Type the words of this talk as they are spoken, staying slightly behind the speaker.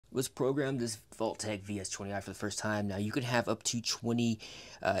Let's program this Vaultek vs20i for the first time. Now you can have up to 20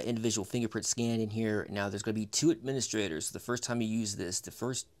 individual fingerprint scanned in here. Now there's going to be 2 administrators. So the first time you use this, the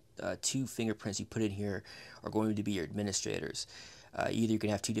first 2 fingerprints you put in here are going to be your administrators. Either you can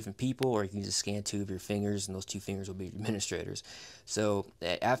have 2 different people, or you can just scan 2 of your fingers, and those 2 fingers will be your administrators. So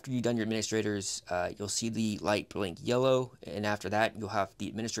after you've done your administrators, you'll see the light blink yellow, and after that, the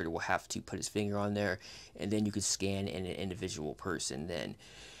administrator will have to put his finger on there, and then you can scan in an individual person then.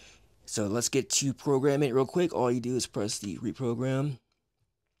 So let's get to program it real quick. All you do is press the reprogram.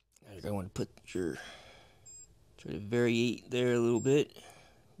 Now you're going to want to try to variate there a little bit.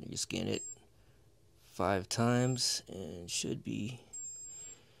 You scan it 5 times and should be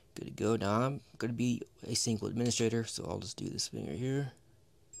good to go. Now I'm going to be a single administrator, so I'll just do this finger here.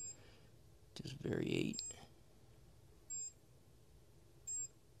 Just variate.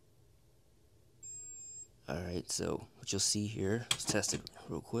 Alright, so what you'll see here, let's test it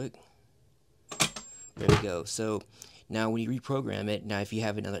real quick. There we go. So now when you reprogram it, now if you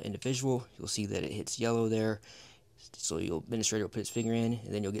have another individual, you'll see that it hits yellow there. So your administrator will put his finger in,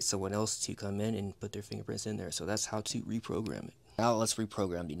 and then you'll get someone else to come in and put their fingerprints in there. So that's how to reprogram it. Now let's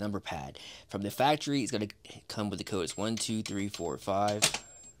reprogram the number pad. From the factory, it's going to come with the codes 1, 2, 3, 4, 5.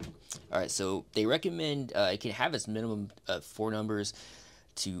 Alright, so they recommend it can have its minimum of 4 numbers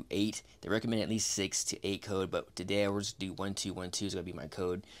to 8. They recommend at least 6 to 8 code, but today I will just do 1, 2, 1, 2 is going to be my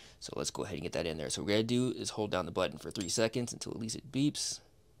code. So let's go ahead and get that in there. So what we're going to do is hold down the button for 3 seconds until at least it beeps.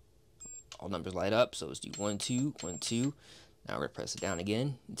 All numbers light up, so let's do 1, 2, 1, 2. Now we're going to press it down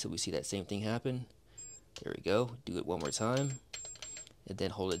again until we see that same thing happen. There we go. Do it one more time. And then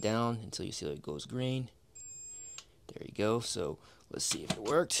hold it down until you see that it goes green. There you go. So let's see if it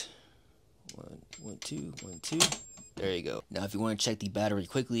worked. 1, 1, 2, 1, 2. There you go. Now if you want to check the battery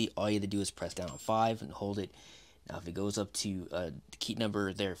quickly, all you have to do is press down on 5 and hold it. Now if it goes up to the key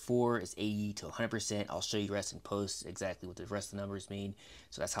number there 4 is 80 to 100%. I'll show you the rest in post exactly what the rest of the numbers mean.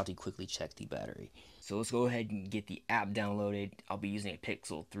 So that's how to quickly check the battery. So let's go ahead and get the app downloaded. I'll be using a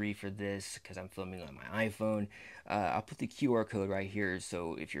Pixel 3 for this because I'm filming on my iPhone. I'll put the QR code right here,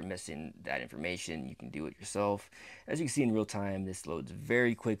 so if you're missing that information, you can do it yourself. As you can see in real time, this loads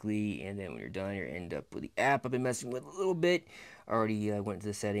very quickly, and then when you're done, you end up with the app I've been messing with a little bit. I already went to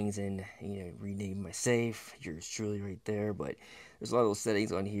the settings and renamed my safe. Yours truly right there, but there's a lot of those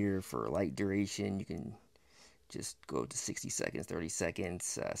settings on here for light duration. You can just go up to 60 seconds, 30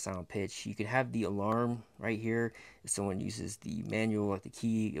 seconds, sound pitch. You can have the alarm right here. If someone uses the manual, like the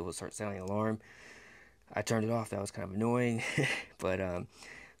key, it will start sounding alarm. I turned it off. That was kind of annoying. But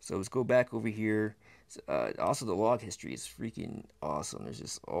so let's go back over here. Also, the log history is freaking awesome. There's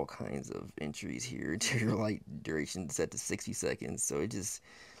just all kinds of entries here to your light duration set to 60 seconds. So it just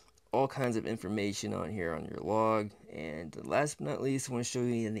all kinds of information on here on your log. And last but not least, I want to show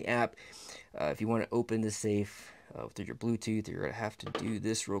you in the app, if you want to open the safe through your Bluetooth, you're going to have to do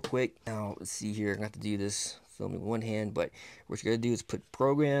this real quick. Now, let's see here. I'm going to have to do this filming one hand, but what you're going to do is put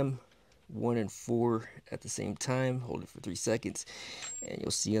program 1 and 4 at the same time. Hold it for 3 seconds, and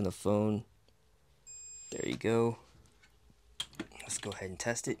you'll see on the phone. There you go. Let's go ahead and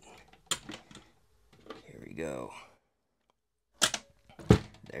test it. Here we go.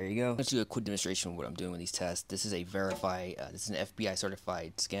 There you go. Let's do a quick demonstration of what I'm doing with these tests. This is a this is an FBI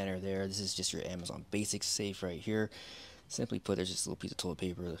certified scanner there. This is just your Amazon Basics safe right here. Simply put, there's just a little piece of toilet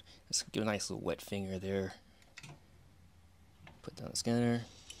paper. Let's give a nice little wet finger there. Put down the scanner.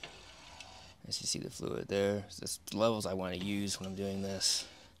 As you see the fluid there. So that's the levels I want to use when I'm doing this.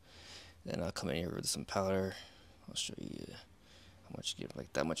 Then I'll come in here with some powder. I'll show you how much you get,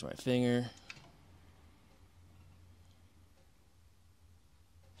 like that much on my finger.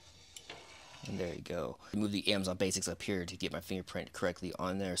 And there you go. Move the Amazon Basics up here to get my fingerprint correctly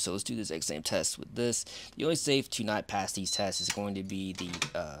on there. So let's do this exact same test with this. The only safe to not pass these tests is going to be the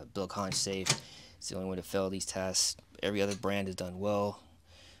Bill Conch safe. It's the only way to fail these tests. Every other brand has done well.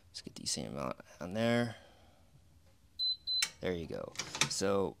 Let's get the same amount on there. There you go.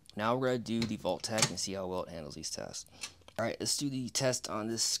 So now we're going to do the Vaultek and see how well it handles these tests. Alright, let's do the test on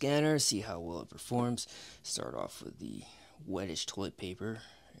this scanner, see how well it performs. Start off with the wettish toilet paper.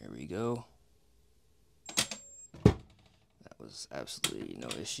 There we go. That was absolutely no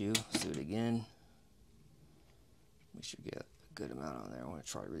issue. Let's do it again. Make sure you get a good amount on there. I want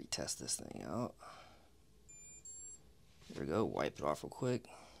to try to really test this thing out. There we go. Wipe it off real quick.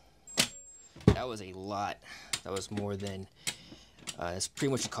 That was a lot. That was more than it's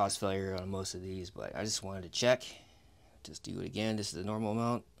pretty much a cause failure on most of these, but I just wanted to check. Just do it again. This is the normal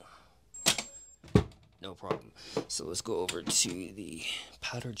amount. No problem. So let's go over to the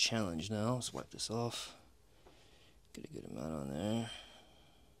powder challenge now. Let's wipe this off. Get a good amount on there.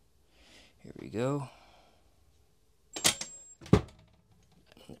 Here we go.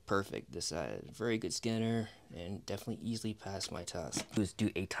 Perfect. This very good scanner and definitely easily passed my test. Let's do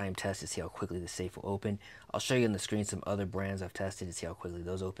a time test to see how quickly the safe will open. I'll show you on the screen some other brands I've tested to see how quickly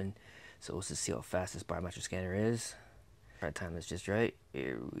those open. So let's just see how fast this biometric scanner is. Try to time this just right.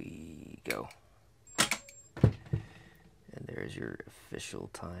 Here we go. And there's your official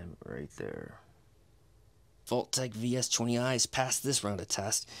time right there. Vaultek vs20i has passed this round of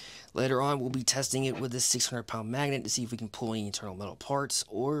tests. Later on, we'll be testing it with this 600-pound magnet to see if we can pull any internal metal parts,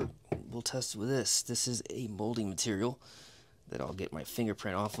 or we'll test it with this. This is a molding material that I'll get my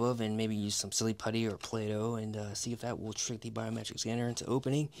fingerprint off of, and maybe use some silly putty or Play-Doh and see if that will trick the biometric scanner into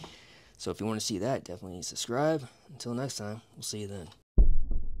opening. So if you want to see that, definitely subscribe. Until next time, we'll see you then.